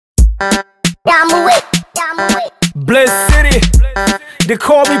Bless City, they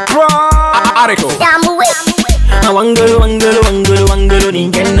call me Praps. Article Wangalo ni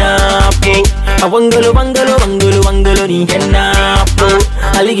kenapo. Wangalo ni kenapo.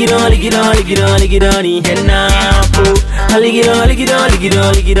 Aligiro ni kenapo. Aligiro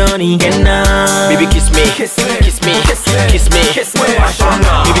ni kenapo. Baby kiss me, kiss me, kiss me, kiss me, kiss me.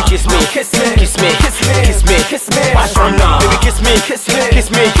 Baby kiss me, kiss me, kiss me, kiss me, kiss me. Baby kiss me, kiss me, kiss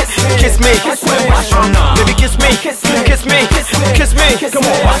me, kiss me, kiss me. Baby kiss me, kiss me, kiss me, kiss me. Come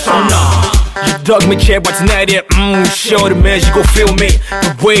on, you dug me chair, but tonight it, show the man you gon' feel me.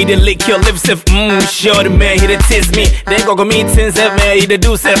 The way they lick your lips, if, show the man he to tease me. They go me tins, if man he to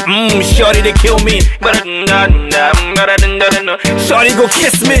do, if, shorty they kill me. Shorty go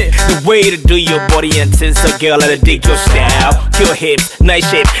kiss me. The way to do your body intense, a girl I dig your style. Your hips, nice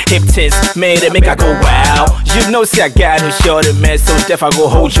shape, hip tints, made it make I go wow. You know, see I got no shorty man, so deaf I go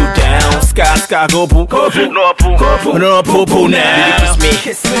hold you down. Sky go poo, no poo now. Baby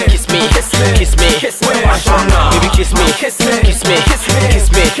kiss me, kiss me, kiss me, kiss me. Kiss me, kiss me, baby kiss me, kiss me, kiss me, kiss me,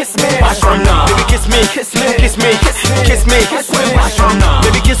 kiss me, kiss me, baby kiss me, kiss me, kiss me, kiss me, kiss me,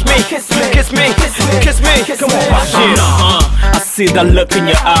 baby kiss me, kiss me, kiss me, kiss me, come on, I see that look in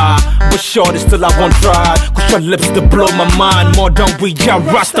your eye, but shorty still I won't try. Cause your lips to blow my mind more than we just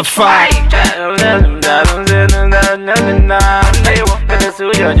Rastafari.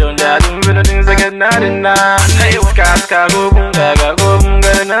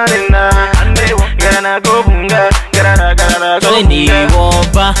 Ni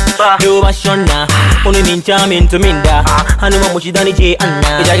woba do bashona oni mincha mintu minda hanu mamushidani je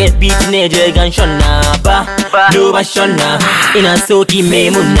anna ija get beat neje ganshona ba do bashona ina soki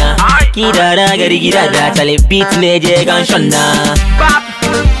memuna kidara gari gidada chale beat neje ganshona ba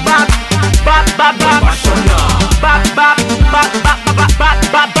ba ba ba ba bashona ba ba ba ba ba ba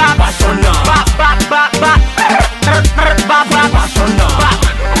ba ba bashona ba ba ba ba ba ba bashona ba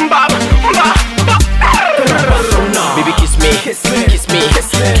ba. Baby kiss me, kiss me, kiss me,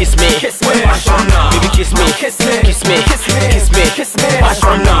 kiss me, kiss me. Baby kiss me, kiss me, kiss me, kiss me, kiss me.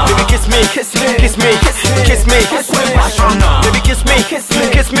 Baby kiss me, kiss me, kiss me, kiss me, kiss me. Baby kiss me, kiss me,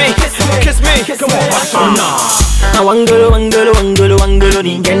 kiss me, kiss me. Come on, Wangalo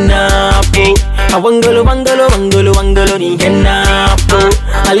ni kenapo. Wangalo ni kenapo.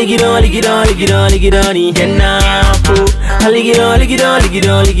 Aligiro ni kenapo.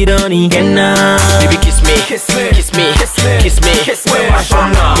 Aligiro ni kenapo. baby kiss me, kiss me, kiss me, kiss me, kiss me.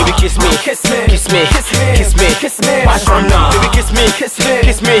 Baby kiss me, kiss me, kiss me, kiss me, kiss me. Baby kiss me, kiss me,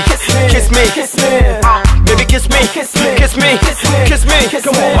 kiss me, kiss me, kiss me. Baby kiss me, kiss me, kiss me, kiss me.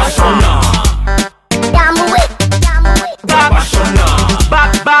 Come on,